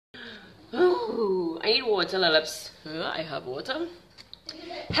Oh, I need water, Lillips. I have water.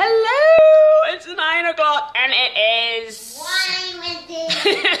 Hello! It's 9 o'clock and it is... Wine Wednesday.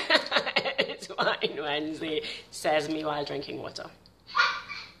 It's Wine Wednesday, says me while drinking water.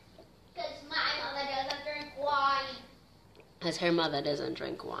 Because my mother doesn't drink wine. As her mother doesn't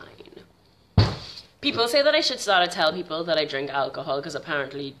drink wine. People say that I should start to tell people that I drink alcohol because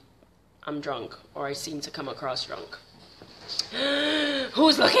apparently I'm drunk or I seem to come across drunk.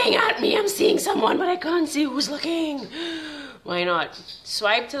 Who's looking at me? I'm seeing someone, but I can't see who's looking. Why not?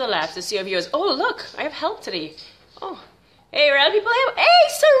 Swipe to the left to see your viewers. Oh, look, I have help today. Oh, hey, real people. Hey,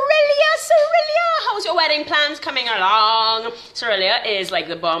 Cerilia, how's your wedding plans coming along? Cerilia is like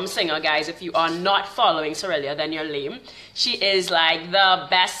the bomb singer, guys. If you are not following Cerilia, then you're lame. She is like the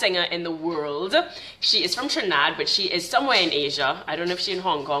best singer in the world. She is from Trinidad, but she is somewhere in Asia. I don't know if she's in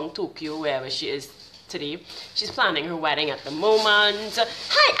Hong Kong, Tokyo, wherever she is today. She's planning her wedding at the moment.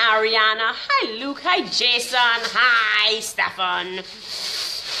 Hi, Ariana. Hi, Luke. Hi, Jason. Hi, Stefan.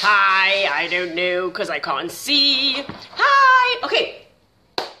 Hi, I don't know because I can't see. Hi. Okay,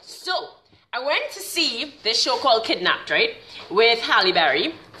 so I went to see this show called Kidnapped, right? With Halle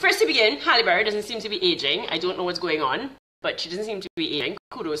Berry. First to begin, Halle Berry doesn't seem to be aging. I don't know what's going on, but she doesn't seem to be aging.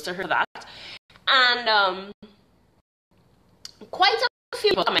 Kudos to her for that. And quite a few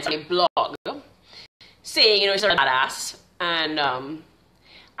people commented on my blog saying, you know, she's a badass. And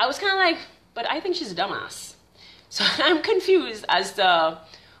I was kind of like, but I think she's a dumbass. So I'm confused as to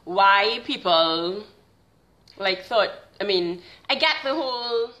why people like thought, I mean, I get the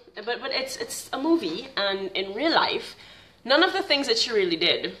whole, but it's a movie, and in real life, none of the things that she really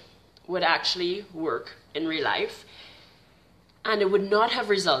did would actually work in real life, and it would not have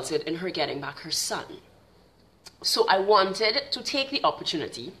resulted in her getting back her son. So I wanted to take the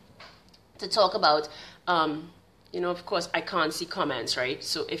opportunity to talk about, you know, of course, I can't see comments, right?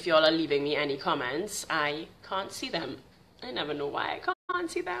 So if y'all are leaving me any comments, I can't see them. I never know why I can't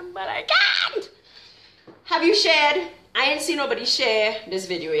see them, but I can't! Have you shared? I ain't seen nobody share this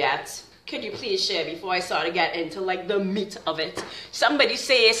video yet. Could you please share before I start to get into like the meat of it? Somebody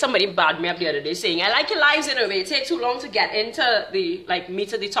bad me up the other day saying, I like your lives in a way. It takes too long to get into the like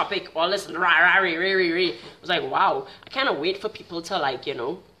meat of the topic. All this I was like, wow. I cannot wait for people to like, you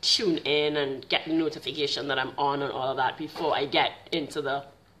know, tune in and get the notification that I'm on and all of that before I get into the,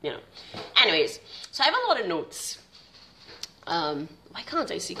 you know. Anyways, so I have a lot of notes. Why can't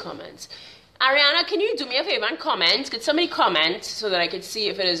I see comments? Ariana, can you do me a favor and comment? Could somebody comment so that I could see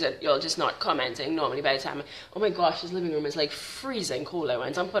if it is that you're just not commenting normally by the time. Oh my gosh, this living room is like freezing cold. I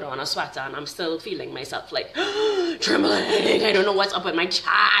went and put on a sweater and I'm still feeling myself like trembling. I don't know what's up with my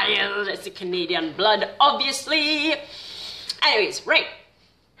child. It's the Canadian blood, obviously. Anyways, right.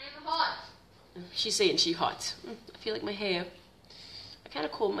 I'm hot. She's saying she hot. I feel like my hair. I kind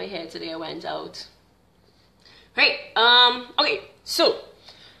of combed my hair today. I went out. Right. Okay. So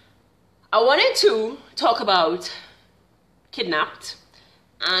I wanted to talk about Kidnapped,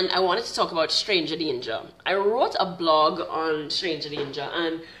 and I wanted to talk about Stranger Danger. I wrote a blog on Stranger Danger,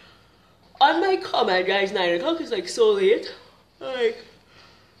 and on my comment, guys, 9 o'clock is like so late. I'm like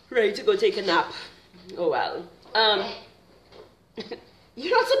ready to go take a nap. Oh well.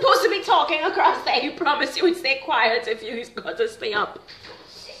 You're not supposed to be talking across there. You promised you would stay quiet if you got to stay up.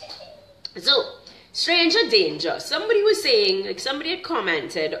 So, Stranger Danger. Somebody was saying, like somebody had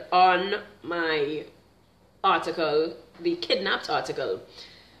commented on my article, the Kidnapped article.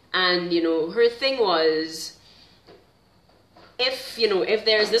 And, you know, her thing was, if, you know, if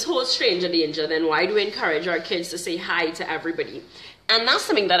there's this whole Stranger Danger, then why do we encourage our kids to say hi to everybody? And that's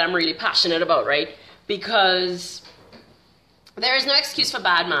something that I'm really passionate about, right? Because there is no excuse for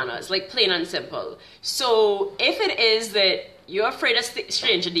bad manners, like plain and simple. So if it is that you're afraid of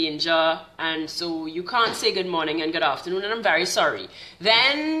stranger danger, and so you can't say good morning and good afternoon, and I'm very sorry,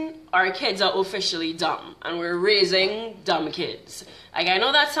 then our kids are officially dumb, and we're raising dumb kids. Like, I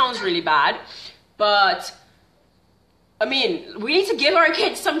know that sounds really bad, but, I mean, we need to give our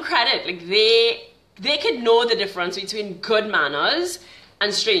kids some credit. Like, they could know the difference between good manners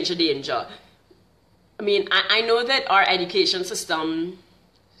and stranger danger. I mean, I know that our education system,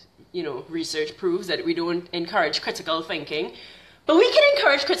 you know, research proves that we don't encourage critical thinking, but we can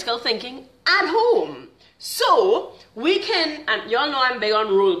encourage critical thinking at home. So we can, and y'all know I'm big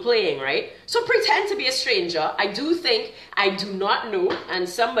on role playing, right? So pretend to be a stranger. I do think, I do not know, and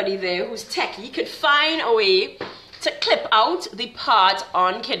somebody there who's techie could find a way to clip out the part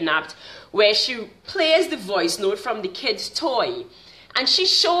on Kidnapped where she plays the voice note from the kid's toy. And she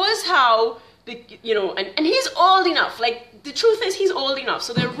shows how, you know, and he's old enough. Like, the truth is he's old enough.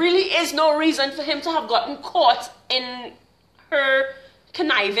 So there really is no reason for him to have gotten caught in her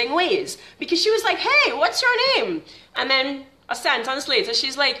conniving ways. Because she was like, hey, what's your name? And then a sentence later,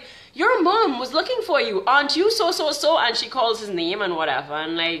 she's like, your mom was looking for you. Aren't you so? And she calls his name and whatever.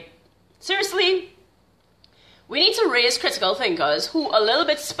 And like, seriously, we need to raise critical thinkers who are a little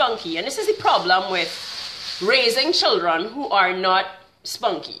bit spunky. And this is the problem with raising children who are not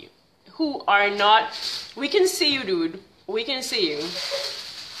spunky. Who are not, we can see you, dude. We can see you.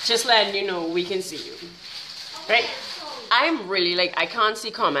 Just letting you know, we can see you. Right? I'm really like, I can't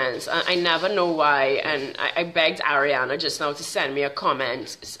see comments. I never know why. And I begged Ariana just now to send me a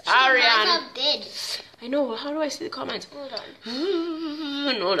comment. Ariana did. I know, how do I see the comments? Hold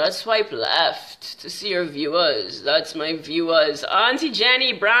on. No, that's swipe left to see your viewers. That's my viewers. Auntie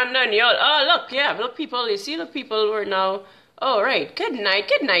Jenny, Brandon, y'all. Oh, look, yeah, look, people. You see the people who are now. Oh, right. Good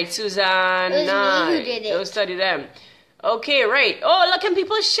night, Suzanne. It was me who did it. Go study them. Okay, right. Oh, look, and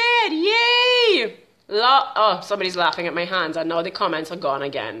people shared. Yay! Oh, somebody's laughing at my hands, and now the comments are gone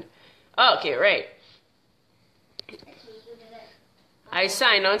again. Okay, right. I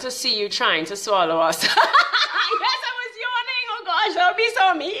signed on to see you trying to swallow us. Yes, I was yawning. Oh gosh, that would be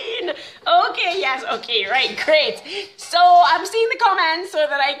so mean. Okay, yes, okay, right, great. So I'm seeing the comments so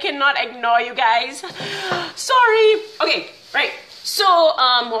that I cannot ignore you guys. Sorry. Okay, right. So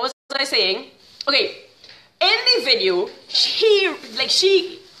what was I saying? Okay, in the video,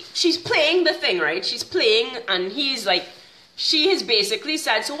 she's playing the thing, right? She's playing, and he's like, she has basically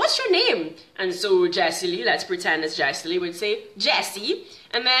said, so what's your name? And so Jessie Lee, let's pretend as Jessie Lee would say, Jessie.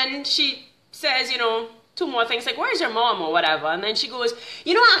 And then she says, you know, two more things like, where's your mom or whatever? And then she goes,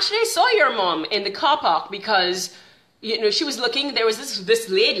 you know, actually I saw your mom in the car park because, you know, she was looking, there was this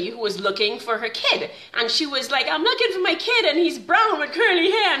lady who was looking for her kid. And she was like, I'm looking for my kid and he's brown with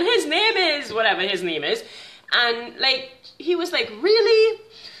curly hair and his name is, whatever his name is. And like, he was like, really?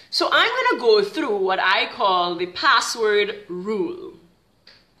 So I'm going to go through what I call the password rule.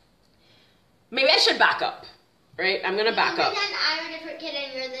 Maybe I should back up, right? I'm going to back up. Pretend I'm a different kid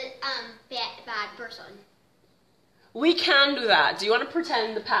and you're the bad person. We can do that. Do you want to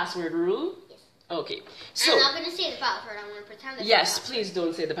pretend the password rule? Yes. Okay. So, I'm not going to say the password. I'm going to pretend it's yes, the password. please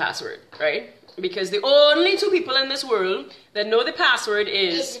don't say the password, right? Because the only two people in this world that know the password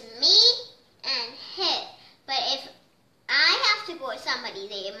is... It's me and him. But if I have to go with somebody,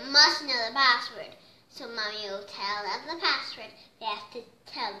 they must know the password. So mommy will tell them the password. They have to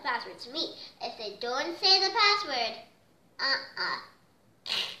tell the password to me. If they don't say the password,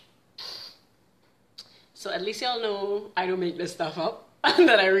 So at least y'all know I don't make this stuff up. And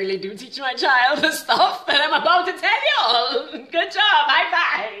that I really do teach my child the stuff that I'm about to tell y'all. Good job, high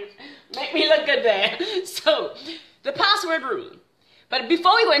five. Make me look good there. So, the password rule. But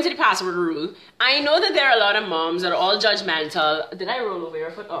before we go into the password rule, I know that there are a lot of moms that are all judgmental. Did I roll over your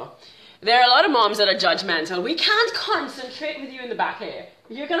foot? Oh. There are a lot of moms that are judgmental. We can't concentrate with you in the back here.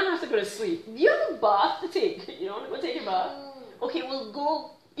 You're going to have to go to sleep. You have a bath to take. You don't want to go take your bath? Okay, well,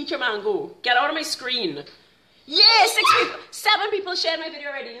 go eat your mango. Get out of my screen. Yeah, 7 people shared my video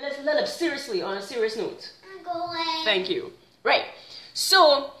already. Lilip, seriously, on a serious note. I'm going. Thank you. Right.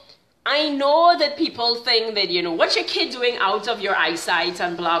 So, I know that people think that, you know, what's your kid doing out of your eyesight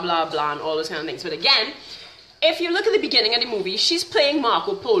and blah, blah, blah, and all those kind of things. But again, if you look at the beginning of the movie, she's playing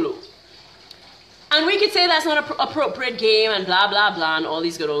Marco Polo. And we could say that's not an appropriate game and blah, blah, blah, and all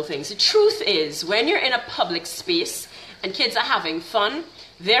these good old things. The truth is, when you're in a public space and kids are having fun,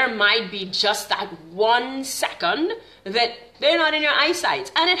 there might be just that 1 second that they're not in your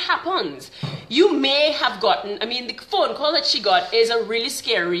eyesight. And it happens. You may have gotten, I mean, the phone call that she got is a really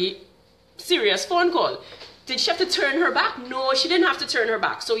scary, serious phone call. Did she have to turn her back? No, she didn't have to turn her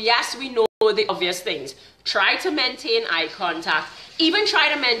back. So yes, we know the obvious things. Try to maintain eye contact. Even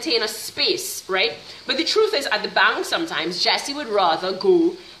try to maintain a space, right? But the truth is, at the bank sometimes, Jessie would rather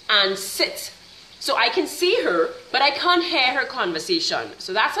go and sit. So I can see her, but I can't hear her conversation.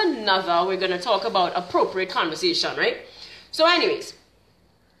 So that's another, we're going to talk about appropriate conversation, right? So anyways,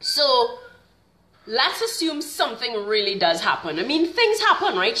 so let's assume something really does happen. I mean, things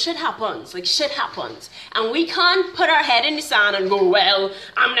happen, right? Shit happens. Like, shit happens. And we can't put our head in the sand and go, well,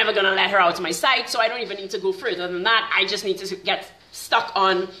 I'm never going to let her out of my sight, so I don't even need to go further than that. I just need to get stuck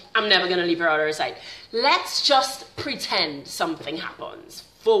on, I'm never going to leave her out of her sight. Let's just pretend something happens.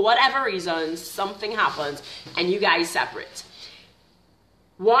 For whatever reason, something happens, and you guys separate.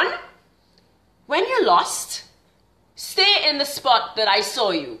 1, when you're lost, stay in the spot that I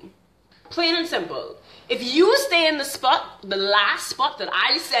saw you. Plain and simple. If you stay in the spot, the last spot that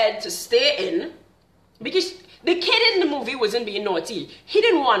I said to stay in, because the kid in the movie wasn't being naughty. He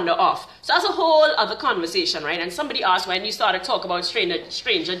didn't wander off. So that's a whole other conversation, right? And somebody asked when you started talking about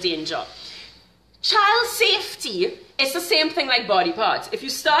stranger danger. Child safety is the same thing like body parts. If you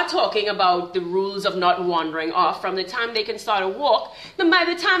start talking about the rules of not wandering off from the time they can start to walk, then by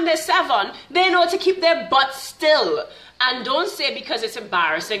the time they're 7, they know to keep their butt still. And don't say because it's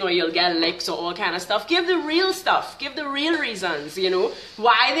embarrassing or you'll get licks or all kind of stuff. Give the real stuff. Give the real reasons,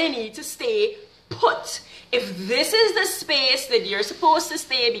 why they need to stay put. If this is the space that you're supposed to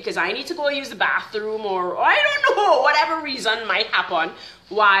stay because I need to go use the bathroom or I don't know, whatever reason might happen,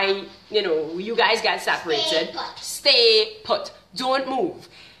 why, you guys get separated, stay put. Don't move.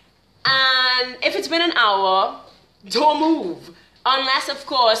 And if it's been an hour, don't move. Unless, of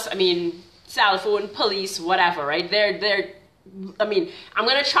course, cell phone, police, whatever, right? I'm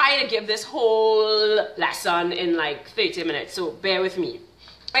going to try to give this whole lesson in like 30 minutes, so bear with me.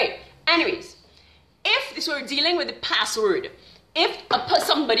 Right, anyways, so we're dealing with the password. If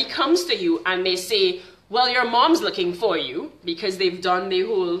somebody comes to you and they say, well, your mom's looking for you because they've done the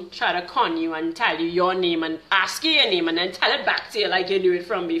whole try to con you and tell you your name and ask you your name and then tell it back to you like you knew it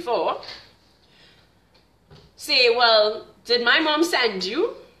from before. Say, well, did my mom send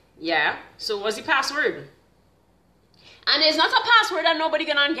you? Yeah. So what's the password? And it's not a password that nobody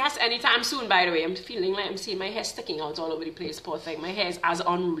gonna guess anytime soon, by the way. I'm feeling like I'm seeing my hair sticking out all over the place, poor thing. My hair is as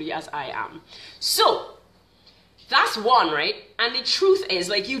unruly as I am. So, that's one, right? And the truth is,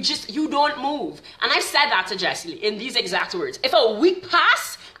 like, you don't move. And I said that to Jessie in these exact words. If a week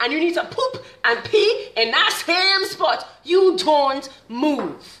pass and you need to poop and pee in that same spot, you don't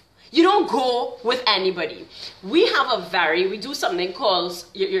move. You don't go with anybody. We do something called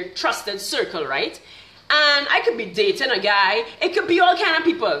your trusted circle, right? And I could be dating a guy. It could be all kind of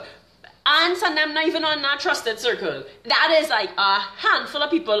people. Aunts and them not even on that trusted circle. That is like a handful of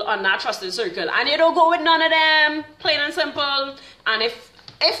people on that trusted circle. And you don't go with none of them, plain and simple. And if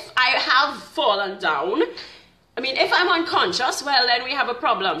I have fallen down, if I'm unconscious, well, then we have a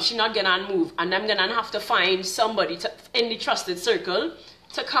problem. She not gonna move. And I'm gonna have to find somebody in the trusted circle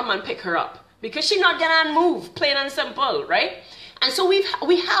to come and pick her up. Because she not gonna move, plain and simple, right? And so we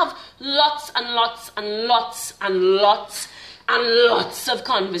have lots and lots and lots and lots and lots of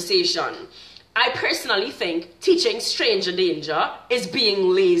conversation. I personally think teaching stranger danger is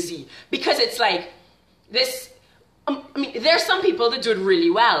being lazy because it's like this. There's some people that do it really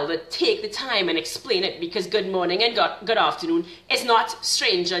well, that take the time and explain it because good morning and good afternoon is not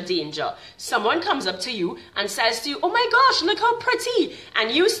stranger danger. Someone comes up to you and says to you, oh my gosh, look how pretty.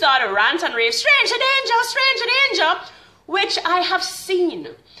 And you start a rant and rave, stranger danger, which I have seen.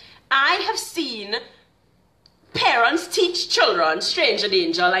 I have seen parents teach children stranger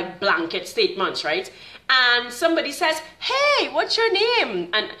danger like blanket statements, right? And somebody says, hey, what's your name?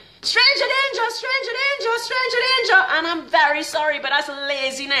 And stranger danger. And I'm very sorry, but that's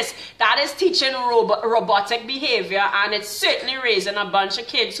laziness. That is teaching robotic behavior, and it's certainly raising a bunch of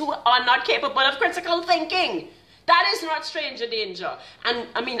kids who are not capable of critical thinking. That is not stranger danger. And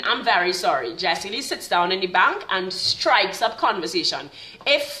I'm very sorry. Jessie Lee sits down in the bank and strikes up conversation.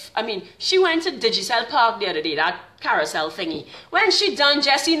 She went to Digicel Park the other day, that carousel thingy. When she done,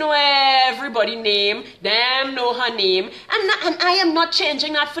 Jessie know everybody's name, them know her name, and I am not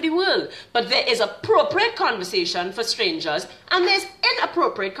changing that for the world. But there is appropriate conversation for strangers, and there's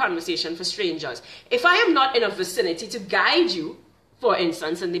inappropriate conversation for strangers. If I am not in a vicinity to guide you, for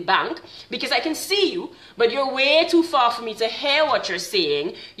instance, in the bank, because I can see you, but you're way too far for me to hear what you're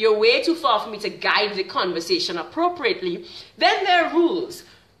saying, you're way too far for me to guide the conversation appropriately, then there are rules.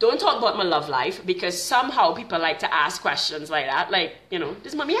 Don't talk about my love life, because somehow people like to ask questions like that, like,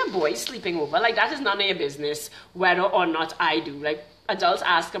 does mommy have boys sleeping over? Like, that is none of your business, whether or not I do. Like, adults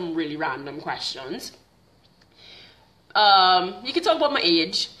ask them really random questions. You can talk about my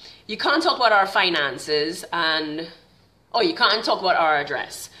age. You can't talk about our finances, and you can't talk about our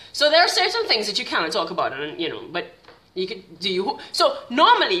address. So there are certain things that you cannot talk about, and but you could So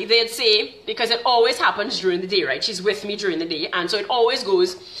normally they'd say, because it always happens during the day, right? She's with me during the day, and so it always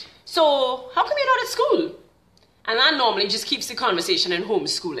goes, so how come you're not at school? And that normally just keeps the conversation in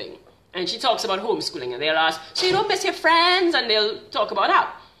homeschooling. And she talks about homeschooling, and they'll ask, so you don't miss your friends? And they'll talk about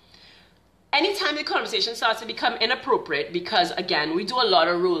that. Anytime the conversation starts to become inappropriate, because again, we do a lot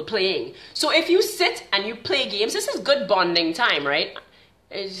of role playing. So if you sit and you play games, this is good bonding time, right?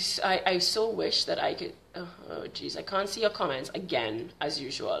 I so wish that I could, oh geez, I can't see your comments again, as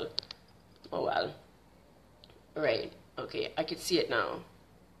usual. Oh well. Right, okay, I could see it now.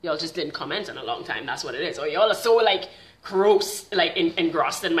 Y'all just didn't comment in a long time, that's what it is. Or y'all are so like gross, like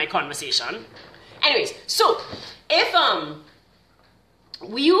engrossed in my conversation. Anyways, so if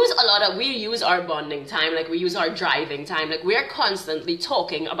we use our bonding time, like we use our driving time, like we're constantly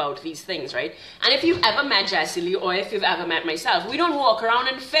talking about these things, right? And if you've ever met Jessie Lee, or if you've ever met myself, we don't walk around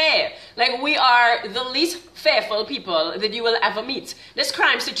in fear. Like, we are the least fearful people that you will ever meet. This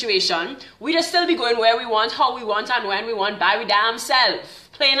crime situation, we just still be going where we want, how we want, and when we want, by we damn self.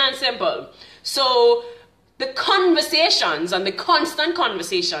 Plain and simple. So the conversations and the constant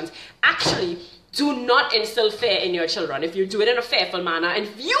conversations actually do not instill fear in your children. If you do it in a fearful manner, and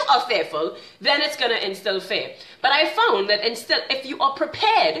if you are fearful, then it's going to instill fear. But I found that if you are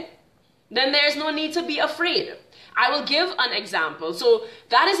prepared, then there's no need to be afraid. I will give an example. So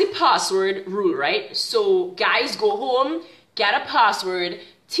that is the password rule, right? So guys, go home, get a password,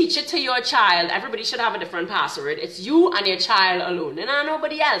 teach it to your child. Everybody should have a different password. It's you and your child alone, and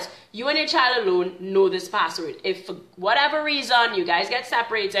nobody else. You and your child alone know this password. If for whatever reason you guys get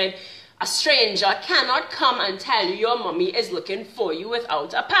separated, a stranger cannot come and tell you your mommy is looking for you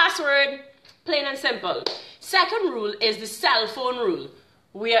without a password. Plain and simple. Second rule is the cell phone rule.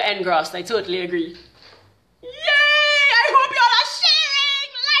 We are engrossed. I totally agree. Yay! I hope y'all are sharing.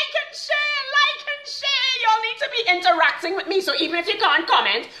 Like and share. Y'all need to be interacting with me. So even if you can't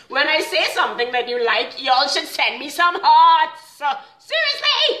comment, when I say something that you like, y'all should send me some hearts.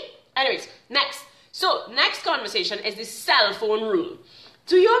 Seriously! Anyways, next. So next conversation is the cell phone rule.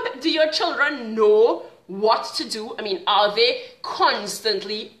 Do your children know what to do? I mean, are they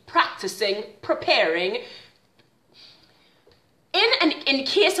constantly practicing, preparing? In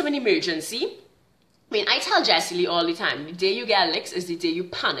case of an emergency, I mean, I tell Jessie Lee all the time, the day you get licks is the day you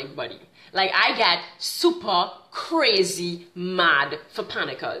panic, buddy. Like, I get super crazy mad for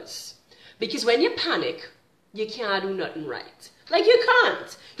panickers. Because when you panic, you can't do nothing right. Like, you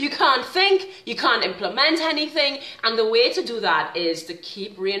can't. You can't think, you can't implement anything, and the way to do that is to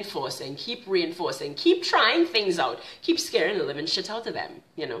keep reinforcing, keep trying things out, keep scaring the living shit out of them.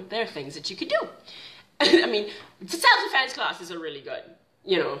 You know, there are things that you could do. I mean, self-defense classes are really good,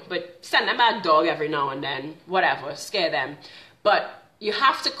 you know, but send them back dog every now and then, whatever, scare them. But you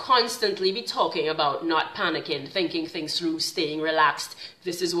have to constantly be talking about not panicking, thinking things through, staying relaxed.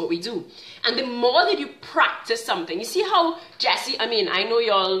 This is what we do. And the more that you practice something, you see how Jessie, I mean, I know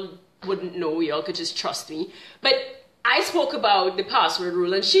y'all wouldn't know, y'all could just trust me, but I spoke about the password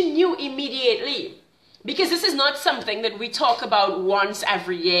rule and she knew immediately. Because this is not something that we talk about once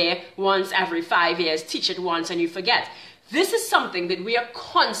every year, once every 5 years, teach it once and you forget. This is something that we are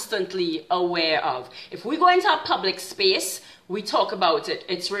constantly aware of. If we go into a public space, we talk about it,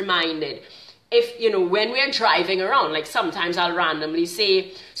 it's reminded. If, you know, when we're driving around, like sometimes I'll randomly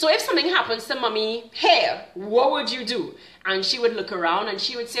say, so if something happens to mommy here, what would you do? And she would look around and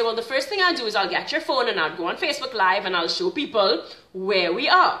she would say, well, the first thing I'll do is I'll get your phone and I'll go on Facebook Live and I'll show people where we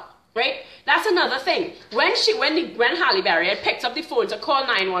are, right? That's another thing. When Halle Berry had picked up the phone to call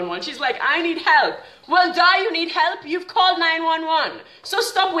 911, she's like, I need help. Well, duh, you need help? You've called 911. So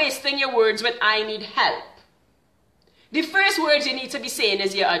stop wasting your words with I need help. The first words you need to be saying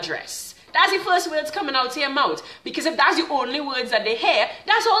is your address. That's the first words coming out of your mouth. Because if that's the only words that they hear,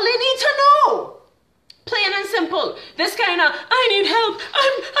 that's all they need to know. Plain and simple. This kind of, I need help,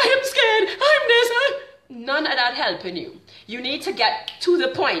 I am scared, I'm this, none of that helping you. You need to get to the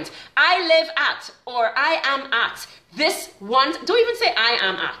point. I live at, or I am at, this one, don't even say I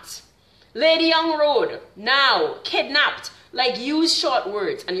am at. Lady Young Road, now, kidnapped. Like, use short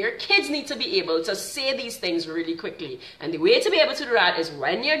words, and your kids need to be able to say these things really quickly. And the way to be able to do that is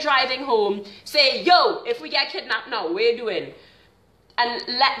when you're driving home, say, yo, if we get kidnapped now, what are you doing? And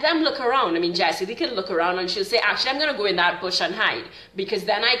let them look around. I mean, Jessie, they can look around and she'll say, actually, I'm going to go in that bush and hide. Because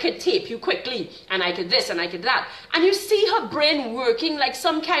then I could tape you quickly, and I could this, and I could that. And you see her brain working like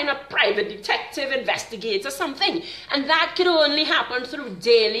some kind of private detective investigator, something. And that could only happen through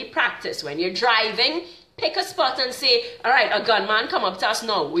daily practice. When you're driving, pick a spot and say, all right, a gunman come up to us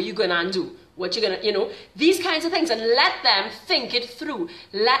now. What you gonna do? What you gonna, you know, these kinds of things. And let them think it through.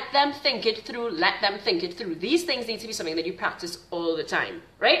 Let them think it through. Let them think it through. These things need to be something that you practice all the time,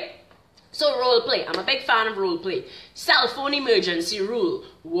 right? So role play. I'm a big fan of role play. Cell phone emergency rule.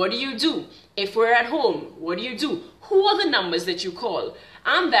 What do you do? If we're at home, what do you do? Who are the numbers that you call?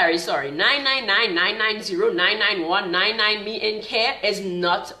 I'm very sorry. 999-990-991-99 me in care is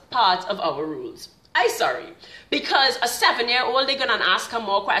not part of our rules. I'm sorry, because a 7-year-old, they're gonna ask her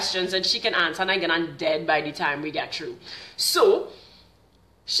more questions and she can answer, and I'm gonna dead by the time we get through. So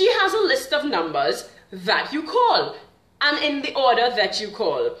she has a list of numbers that you call, and in the order that you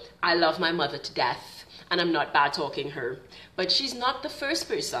call. I love my mother to death, and I'm not bad talking her, but she's not the first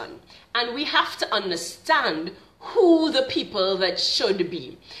person, and we have to understand who the people that should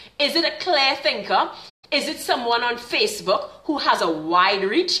be. Is it a clear thinker? Is it someone on Facebook who has a wide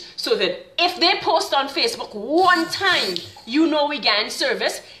reach so that if they post on Facebook one time, you know we get in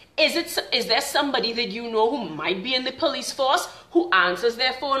service? Is there somebody that you know who might be in the police force who answers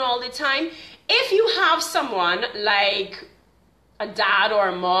their phone all the time? If you have someone like a dad or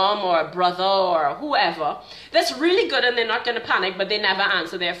a mom or a brother or whoever that's really good and they're not going to panic but they never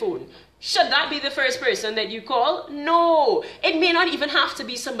answer their phone, should that be the first person that you call? No. It may not even have to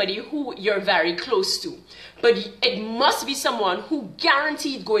be somebody who you're very close to, but it must be someone who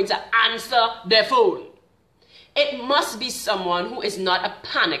guaranteed going to answer their phone. It must be someone who is not a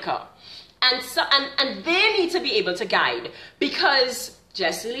panicker. And they need to be able to guide, because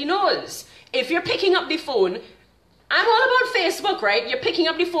Jessie Lee knows if you're picking up the phone, I'm all about Facebook, right? You're picking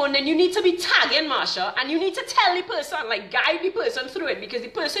up the phone, then you need to be tagging Marsha, and you need to tell the person, like guide the person through it, because the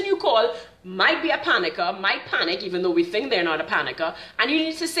person you call might be a panicker, might panic, even though we think they're not a panicker, and you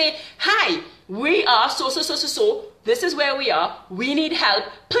need to say, hi, we are so, this is where we are, we need help,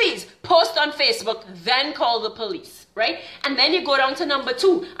 please post on Facebook, then call the police, right? And then you go down to number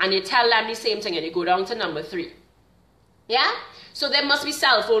 2, and you tell them the same thing, and you go down to number 3. Yeah? So there must be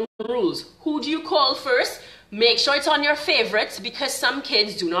cell phone rules. Who do you call first? Make sure it's on your favorites, because some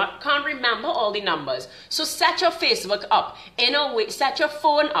kids can't remember all the numbers. So set your Facebook up in a way, set your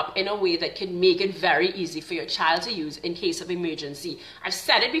phone up in a way that can make it very easy for your child to use in case of emergency. I've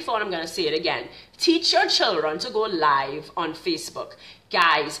said it before and I'm going to say it again. Teach your children to go live on Facebook.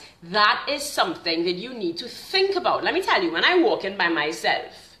 Guys, that is something that you need to think about. Let me tell you, when I walk in by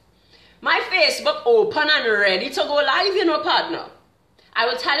myself, my Facebook open and ready to go live, you know, partner. I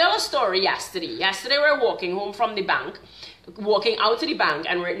will tell you a story yesterday. Yesterday we were walking home from the bank, walking out to the bank,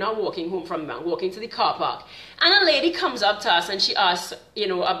 and we're not walking home from the bank, walking to the car park. And a lady comes up to us and she asks, you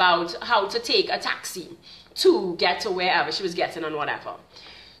know, about how to take a taxi to get to wherever she was getting and whatever.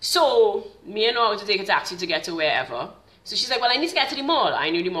 So, me and her how to take a taxi to get to wherever. So she's like, well, I need to get to the mall. I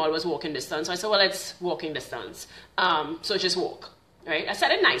knew the mall was walking distance. So I said, well, it's walking distance. So just walk, right? I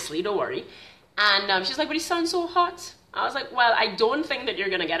said it nicely, don't worry. And she's like, but the sun's so hot. I was like, well, I don't think that you're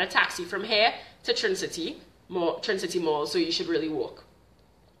going to get a taxi from here to Trinity Mall, so you should really walk.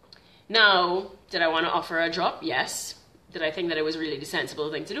 Now, did I want to offer a drop? Yes. Did I think that it was really the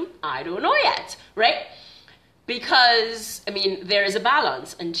sensible thing to do? I don't know yet, right? Because, I mean, there is a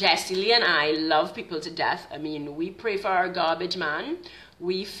balance, and Jessie Lee and I love people to death. I mean, we pray for our garbage man.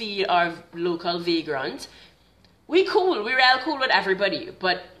 We feed our local vagrant. We're real cool with everybody,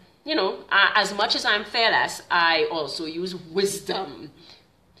 but you know, as much as I'm fearless, I also use wisdom.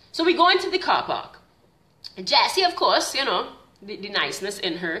 So we go into the car park. Jessie, of course, you know, the niceness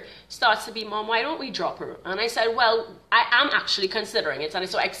in her starts to be, Mom, why don't we drop her? And I said, well, I am actually considering it. And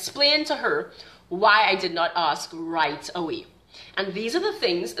so I explained to her why I did not ask right away. And these are the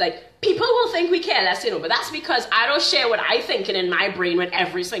things, like, people will think we care less, you know, but that's because I don't share what I'm thinking in my brain with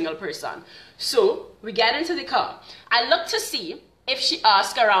every single person. So we get into the car. I look to see if she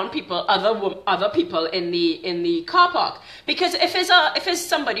asks around people, other people in the car park, because if it's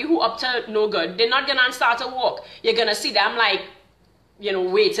somebody who up to no good, they're not gonna start to walk. You're gonna see them like, you know,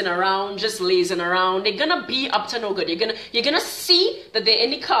 waiting around, just lazing around. They're gonna be up to no good. You're gonna see that they're in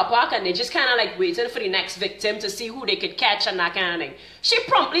the car park and they're just kind of like waiting for the next victim to see who they could catch and that kind of thing. She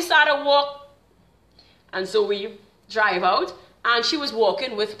promptly started walk, and so we drive out, and she was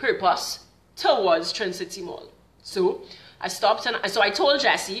walking with purpose towards Trinity Mall. So I stopped, and so I told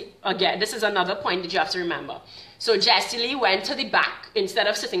Jessie, again, this is another point that you have to remember. So Jessie Lee went to the back. Instead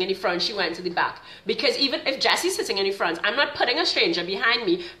of sitting in the front, she went to the back. Because even if Jessie's sitting in the front, I'm not putting a stranger behind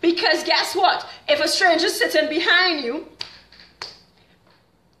me. Because guess what? If a stranger's sitting behind you,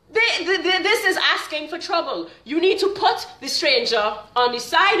 this is asking for trouble. You need to put the stranger on the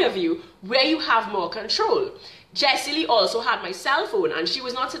side of you where you have more control. Jessie Lee also had my cell phone, and she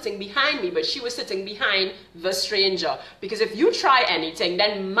was not sitting behind me, but she was sitting behind the stranger. Because if you try anything,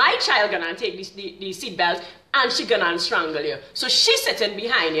 then my child gonna take the seatbelt and she gonna strangle you. So she's sitting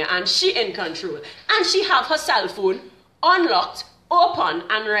behind you and she in control. And she have her cell phone unlocked, open,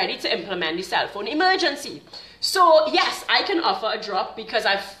 and ready to implement the cell phone emergency. So yes, I can offer a drop because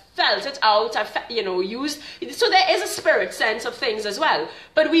I've felt it out, used, so there is a spirit sense of things as well.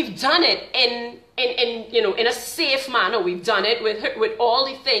 But we've done it in a safe manner. We've done it with all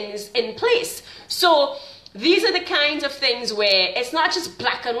the things in place. So these are the kinds of things where it's not just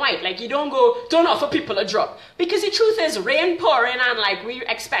black and white. Like, you don't offer people a drop. Because the truth is, rain pouring and like we're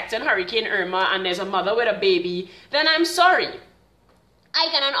expecting Hurricane Irma and there's a mother with a baby, then I'm sorry, I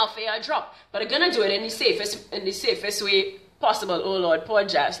cannot offer you a drop. But I'm gonna do it in the safest way possible. Oh Lord, poor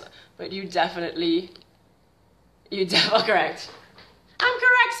Jess. But you definitely correct. I'm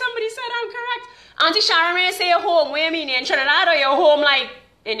correct. Somebody said I'm correct. Auntie Sharon, may I say your home? Where you mean? You in Trinidad or your home like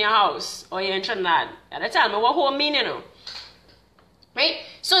in your house? Or you in Trinidad? You gotta tell me what home mean, you know. Right?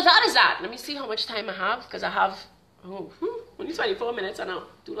 So that is that. Let me see how much time I have. Because I have, only 24 minutes and I'll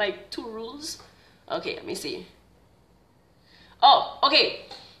do like 2 rules. Okay, let me see. Oh, okay.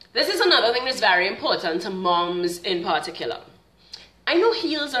 This is another thing that's very important to moms in particular. I know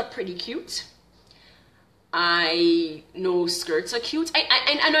heels are pretty cute. I know skirts are cute.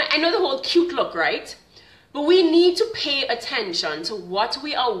 I know the whole cute look, right? But we need to pay attention to what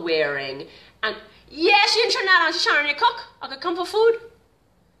we are wearing. And yes, you in Trinidad, Auntie Sharon, you cook? I could come for food.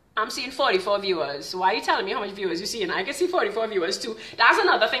 I'm seeing 44 viewers. So why are you telling me how much viewers you see? And I can see 44 viewers too. That's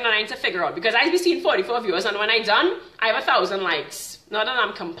another thing that I need to figure out. Because I be seeing 44 viewers and when I done, I have 1,000 likes. Not that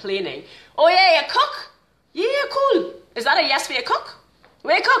I'm complaining. Oh yeah, you cook? Yeah, cool. Is that a yes for your cook?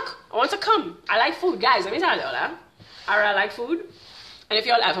 Where you cook? I want to come. I like food. Guys, let me tell you all that. I like food. And if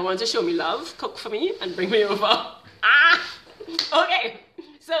y'all ever want to show me love, cook for me and bring me over. Okay.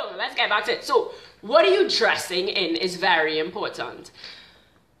 So let's get back to it. So what are you dressing in is very important.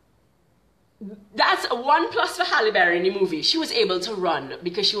 That's a 1+ for Halle Berry in the movie. She was able to run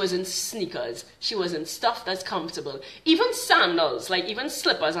because she was in sneakers. She was in stuff that's comfortable. Even sandals, like even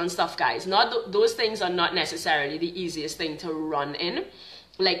slippers and stuff, guys. Those things are not necessarily the easiest thing to run in.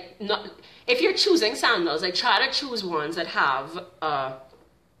 Like, not if you're choosing sandals, like try to choose ones that have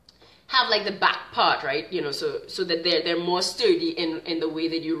like the back part, right? You know, so that they're more sturdy in the way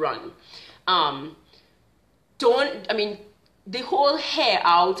that you run. The whole hair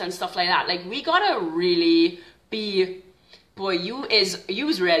out and stuff like that. Like, we gotta really be, boy, you is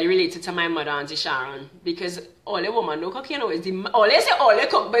really related to my mother, Auntie Sharon, because all the woman no cook, you know, is all they say all they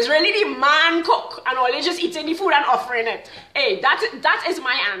cook, but it's really the man cook, and all they just eating the food and offering it. Hey, that is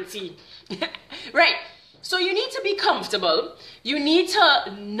my auntie. Right. So you need to be comfortable. You need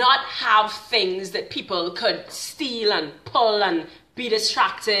to not have things that people could steal and pull and be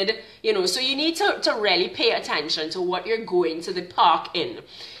distracted, you know, so you need to really pay attention to what you're going to the park in.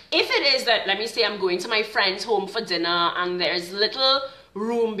 If it is that, let me say I'm going to my friend's home for dinner and there's little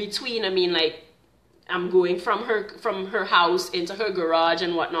room between, I mean, like, I'm going from her house into her garage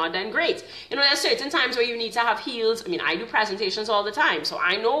and whatnot, then great. You know, there's certain times where you need to have heels. I mean, I do presentations all the time, so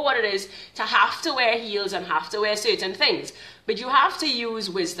I know what it is to have to wear heels and have to wear certain things. But you have to use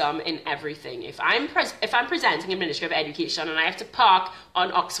wisdom in everything. If I'm presenting in Ministry of Education and I have to park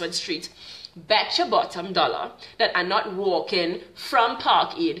on Oxford Street, bet your bottom dollar that I'm not walking from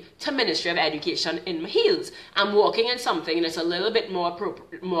Park Aid to Ministry of Education in my heels. I'm walking in something that's a little bit more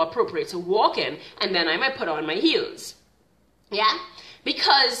appropriate to walk in, and then I might put on my heels. Yeah?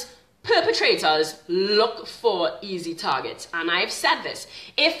 Because perpetrators look for easy targets. And I've said this.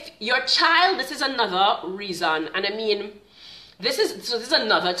 If your child, this is another reason, and I mean, this is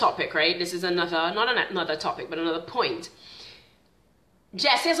another topic, right? This is not another topic, but another point.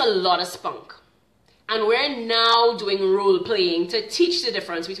 Jessie has a lot of spunk. And we're now doing role playing to teach the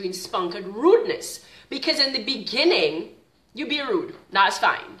difference between spunk and rudeness. Because in the beginning, you be rude. That's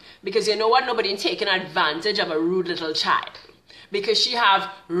fine. Because you know what? Nobody ain't taking advantage of a rude little child. Because she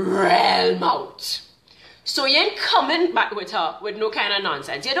have real mouth. So you ain't coming back with her with no kind of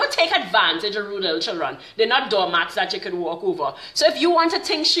nonsense. You don't take advantage of rude little children. They're not doormats that you could walk over. So if you want to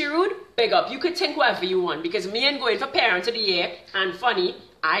think she rude, big up. You could think whatever you want. Because me ain't going for Parent of the Year. And funny,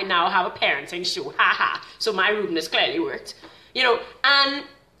 I now have a parenting show. Haha. So my rudeness clearly worked. You know, and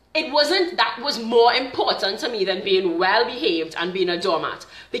it wasn't, that was more important to me than being well behaved and being a doormat.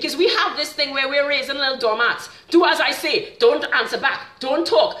 Because we have this thing where we're raising little doormats. Do as I say. Don't answer back. Don't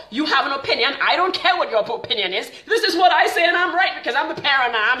talk. You have an opinion. I don't care what your opinion is. This is what I say and I'm right because I'm the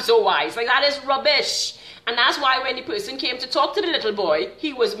parent and I'm so wise. Like, that is rubbish. And that's why when the person came to talk to the little boy,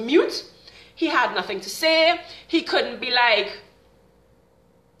 he was mute. He had nothing to say. He couldn't be like,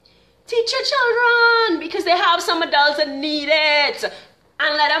 teach your children because they have some adults that need it.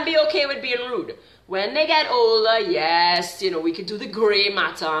 And let them be okay with being rude. When they get older, yes, you know, we could do the grey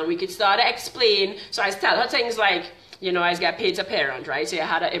matter and we could start to explain. So I tell her things like, you know, I get paid to parent, right? So you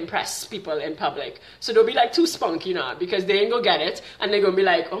had to impress people in public. So don't be like too spunky now because they ain't gonna get it. And they're gonna be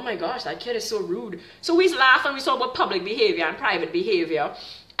like, oh my gosh, that kid is so rude. So we laugh and we talk about public behavior and private behavior.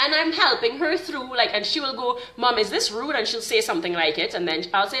 And I'm helping her through, like, and she will go, Mom, is this rude? And she'll say something like it. And then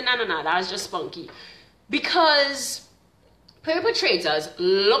I'll say, no, that's just spunky. Because perpetrators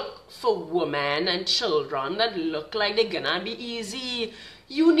look for women and children that look like they're gonna be easy.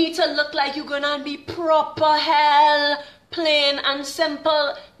 You need to look like you're gonna be proper hell, plain and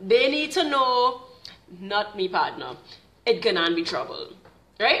simple. They need to know, not me partner, it gonna be trouble.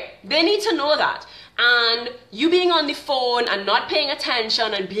 right? They need to know that. And you being on the phone and not paying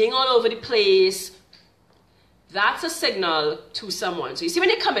attention and being all over the place, that's a signal to someone. So you see, when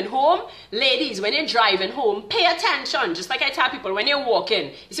you're coming home, ladies, when you're driving home, pay attention. Just like I tell people, when you're walking,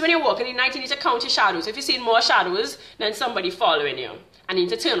 you see, when you're walking at night, you need to count your shadows. If you see more shadows than somebody following you, and you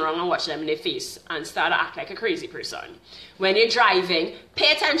need to turn around and watch them in their face and start to act like a crazy person. When you're driving,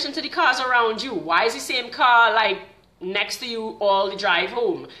 pay attention to the cars around you. Why is the same car like next to you all the drive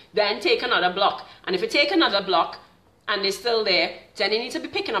home? Then take another block. And if you take another block and they're still there, then you need to be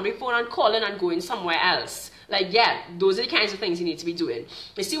picking up your phone and calling and going somewhere else. Like, yeah, those are the kinds of things you need to be doing.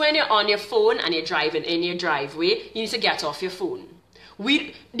 You see, when you're on your phone and you're driving in your driveway, you need to get off your phone.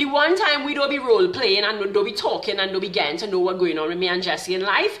 The one time we don't be role playing and don't be talking and don't be getting to know what's going on with me and Jessie in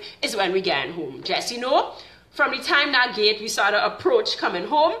life is when we get home. Jessie know, from the time that gate we start to approach coming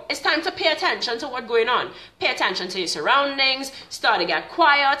home, it's time to pay attention to what's going on. Pay attention to your surroundings, start to get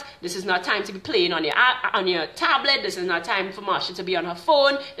quiet. This is not time to be playing on your tablet. This is not time for Marsha to be on her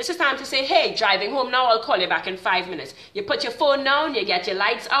phone. This is time to say, hey, driving home now, I'll call you back in 5 minutes. You put your phone down, you get your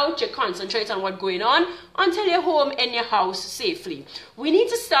lights out, you concentrate on what's going on until you're home in your house safely. We need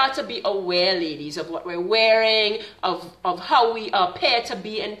to start to be aware, ladies, of what we're wearing, of how we appear to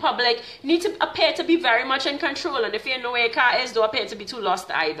be in public. You need to appear to be very much in control, and if you know where your car is, don't appear to be too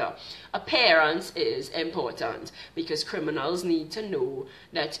lost either. Appearance is important because criminals need to know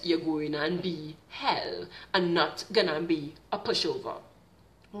that you're going to be hell and not gonna be a pushover.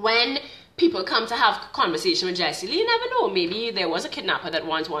 When people come to have a conversation with Jessie Lee, you never know, maybe there was a kidnapper that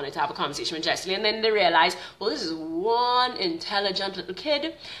once wanted to have a conversation with Jessie Lee, and then they realize, well, this is one intelligent little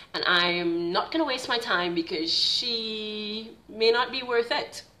kid and I'm not gonna waste my time because she may not be worth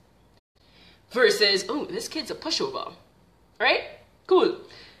it. Versus, oh, this kid's a pushover, right? Cool.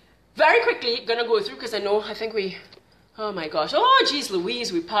 Very quickly, gonna go through because I think we, oh my gosh, oh geez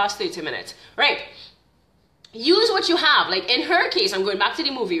Louise, we passed 30 minutes. Right, use what you have. Like in her case, I'm going back to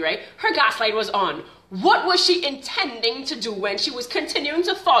the movie, right? Her gaslight was on. What was she intending to do when she was continuing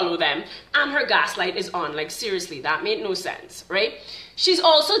to follow them and her gaslight is on? Like seriously, that made no sense, right? She's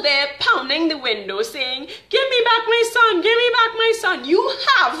also there pounding the window saying, give me back my son, give me back my son.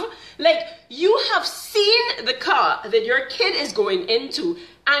 You have seen the car that your kid is going into,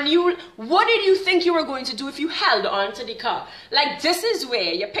 and what did you think you were going to do if you held on to the car? Like, this is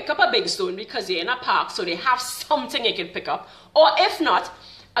where you pick up a big stone because you're in a park, so they have something you can pick up. Or if not,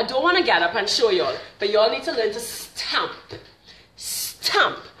 I don't want to get up and show y'all, but y'all need to learn to stamp.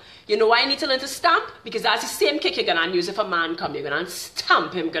 Stamp. You know why you need to learn to stamp? Because that's the same kick you're going to use if a man comes. You're going to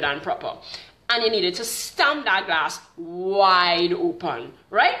stamp him good and proper. And you needed to stamp that glass wide open,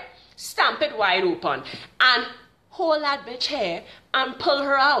 right? Stamp it wide open. And hold that bitch here and pull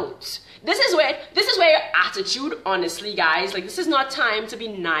her out. This is where your attitude, honestly, guys, like, this is not time to be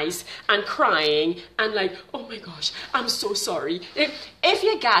nice and crying and like, oh my gosh, I'm so sorry. If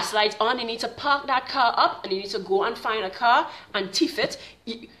your gaslight's on, you need to park that car up and you need to go and find a car and tiff it.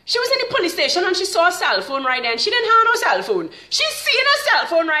 She was in the police station and she saw a cell phone right there and she didn't have no cell phone. She seen a cell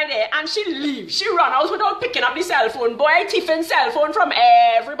phone right there and she leaves. She run out without picking up the cell phone. Boy, tiffing cell phone from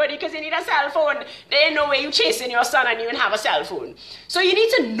everybody because you need a cell phone. There ain't no way you chasing your son and you even have a cell phone. So you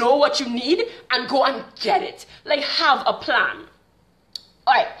need to know what you need and go and get it. Like, have a plan.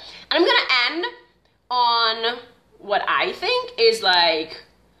 Alright, and I'm gonna end on what I think is like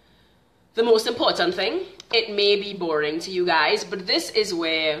the most important thing. It may be boring to you guys, but this is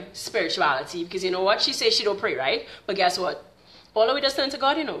where spirituality, because you know what? She says she don't pray, right? But guess what? All of it does turn to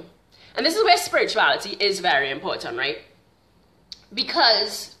God, you know. And this is where spirituality is very important, right?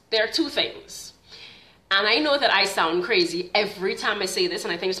 Because there are two things. And I know that I sound crazy every time I say this,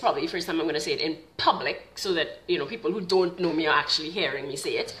 and I think it's probably the first time I'm going to say it in public so that, you know, people who don't know me are actually hearing me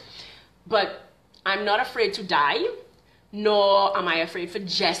say it. But I'm not afraid to die, nor am I afraid for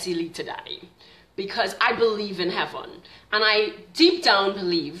Jessie Lee to die. Because I believe in heaven. And I deep down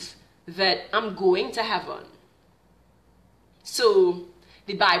believe that I'm going to heaven. So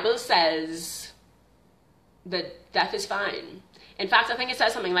the Bible says that death is fine. In fact, I think it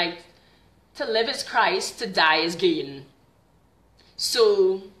says something like, to live is Christ, to die is gain.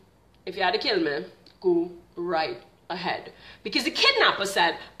 So if you had to kill me, go right ahead. Because the kidnapper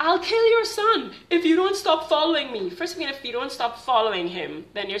said, I'll kill your son if you don't stop following me. First of all, if you don't stop following him,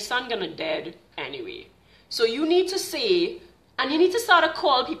 then your son gonna dead anyway. So you need to say, and you need to start to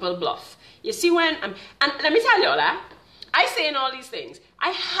call people bluff. You see when, and let me tell you all that, I say in all these things,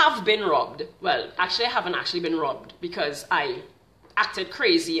 I have been robbed. Well, actually I haven't actually been robbed because I acted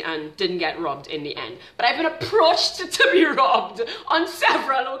crazy and didn't get robbed in the end. But I've been approached to be robbed on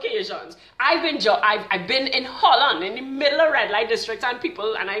several occasions. I've been in Holland, in the middle of red light district, and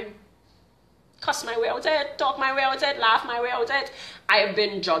I cuss my way out of it, talk my way out of it, laugh my way out of it. I have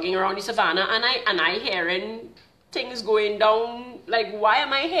been jogging around the savannah, and I hearing things going down. Like, why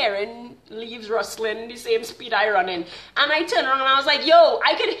am I hearing leaves rustling the same speed I run in? And I turned around and I was like, yo,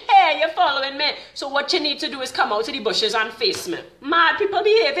 I could hear you following me. So what you need to do is come out to the bushes and face me. Mad people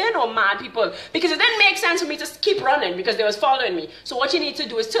behaving or mad people? Because it didn't make sense for me to keep running because they was following me. So what you need to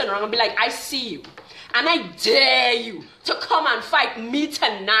do is turn around and be like, I see you. And I dare you to come and fight me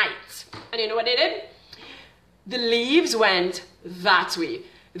tonight. And you know what they did? The leaves went that way.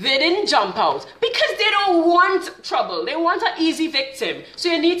 They didn't jump out because they don't want trouble. They want an easy victim. So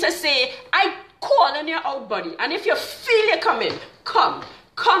you need to say, I calling you out, buddy. And if you feel you coming, come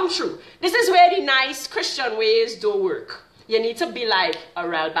through. This is where the nice Christian ways don't work. You need to be like a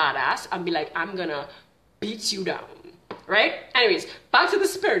real badass and be like, I'm gonna beat you down, right? Anyways, back to the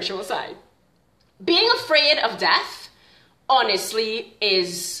spiritual side. Being afraid of death, honestly,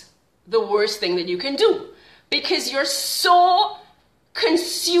 is the worst thing that you can do because you're so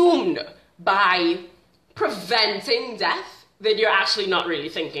consumed by preventing death that you're actually not really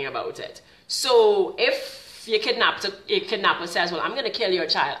thinking about it. So if your kidnapper says, well, I'm going to kill your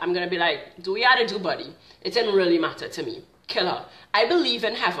child, I'm going to be like, do what you had to do, buddy. It didn't really matter to me. Kill her. I believe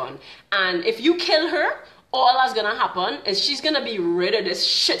in heaven. And if you kill her, all that's going to happen is she's going to be rid of this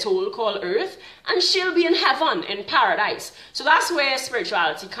shithole called earth and she'll be in heaven, in paradise. So that's where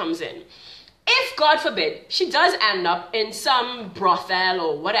spirituality comes in. If, God forbid, she does end up in some brothel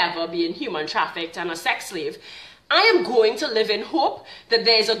or whatever, being human trafficked and a sex slave, I am going to live in hope that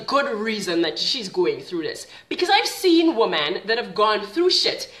there's a good reason that she's going through this. Because I've seen women that have gone through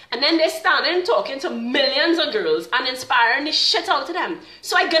shit and then they're standing talking to millions of girls and inspiring the shit out of them.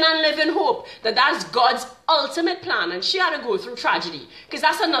 So I'm gonna live in hope that that's God's ultimate plan and she had to go through tragedy. Because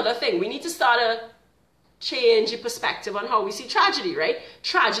that's another thing. We need to start a change your perspective on how we see tragedy, right?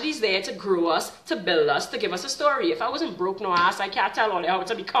 Tragedy's there to grow us, to build us, to give us a story. If I wasn't broke no ass, I can't tell all you how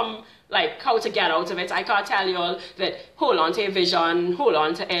to become, like, how to get out of it. I can't tell you all that hold on to your vision, hold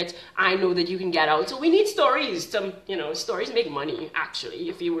on to it. I know that you can get out. So we need stories to, stories make money, actually,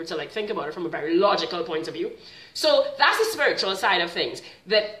 if you were to, like, think about it from a very logical point of view. So that's the spiritual side of things.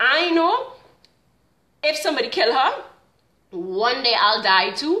 That I know if somebody kill her, one day I'll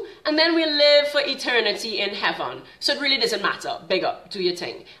die too, and then we'll live for eternity in heaven. So it really doesn't matter. Big up, do your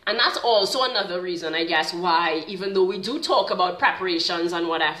thing. And that's also another reason, I guess, why, even though we do talk about preparations and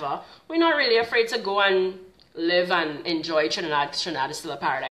whatever, we're not really afraid to go and live and enjoy Trinidad, because Trinidad is still a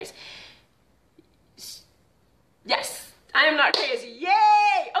paradise. Yes, I am not crazy.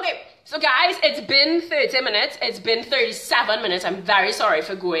 Yay! Okay, so guys, it's been 30 minutes. It's been 37 minutes. I'm very sorry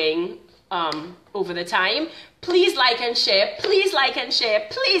for going over the time. Please like and share, please like and share,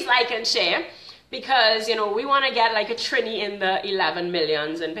 please like and share, because, we want to get like a Trini in the 11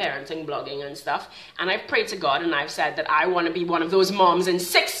 millions in parenting, blogging and stuff. And I've prayed to God and I've said that I want to be one of those moms in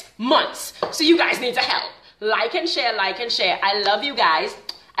 6 months. So you guys need to help. Like and share, like and share. I love you guys.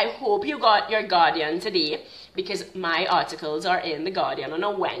 I hope you got your Guardian today because my articles are in the Guardian on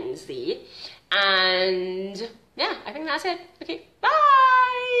a Wednesday. And yeah, I think that's it. Okay,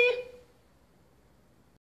 bye.